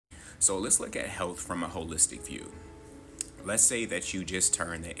So let's look at health from a holistic view. Let's say that you just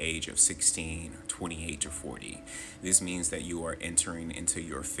turned the age of 16, 28 to 40. This means that you are entering into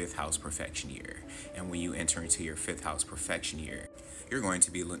your fifth house perfection year. And when you enter into your fifth house perfection year, you're going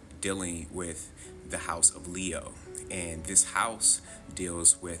to be dealing with the house of Leo. And this house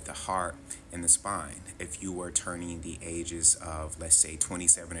deals with the heart and the spine. If you are turning the ages of, let's say,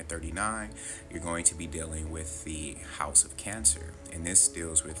 27 and 39, you're going to be dealing with the house of Cancer. And this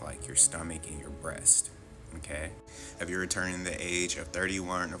deals with like your stomach and your breast. Okay, if you're returning the age of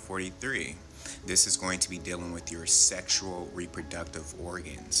 31 or 43, this is going to be dealing with your sexual reproductive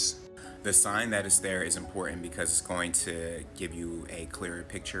organs. The sign that is there is important because it's going to give you a clearer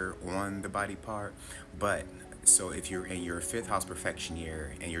picture on the body part. But so if you're in your fifth house perfection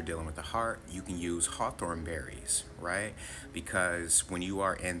year and you're dealing with the heart, you can use hawthorn berries, right? Because when you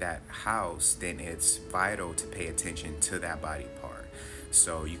are in that house, then it's vital to pay attention to that body part.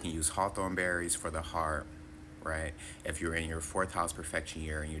 So you can use hawthorn berries for the heart, right? If you're in your fourth house perfection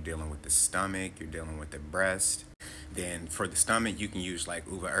year and you're dealing with the stomach, you're dealing with the breast, then for the stomach, you can use like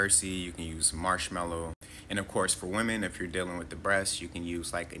uva ursi, you can use marshmallow. And of course, for women, if you're dealing with the breast, you can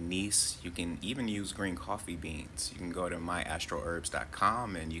use like anise. You can even use green coffee beans. You can go to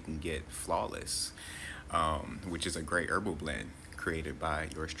myastroherbs.com and you can get Flawless, which is a great herbal blend created by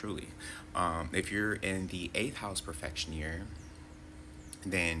yours truly. If you're in the eighth house perfection year,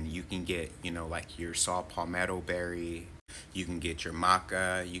 then you can get, like your saw palmetto berry, you can get your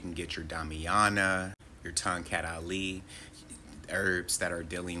maca, you can get your damiana, your tonkat ali, herbs that are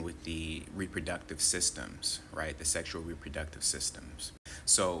dealing with the reproductive systems, right? The sexual reproductive systems.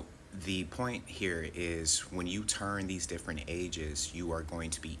 So the point here is when you turn these different ages, you are going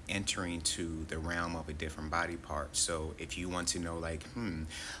to be entering to the realm of a different body part. So if you want to know like,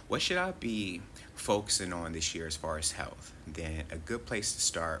 what should I be focusing on this year as far as health, then a good place to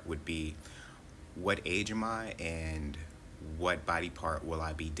start would be what age am I and what body part will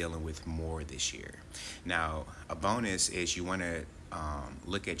I be dealing with more this year. Now, a bonus is you want to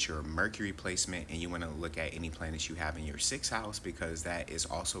look at your Mercury placement and you want to look at any planets you have in your sixth house, because that is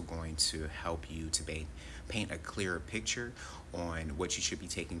also going to help you to paint a clearer picture on what you should be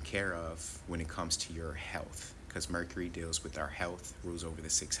taking care of when it comes to your health, because Mercury deals with our health, rules over the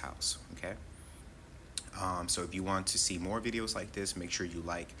sixth house. Okay. So if you want to see more videos like this, make sure you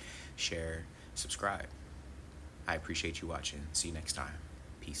like, share, subscribe. I appreciate you watching. See you next time.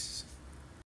 Peace.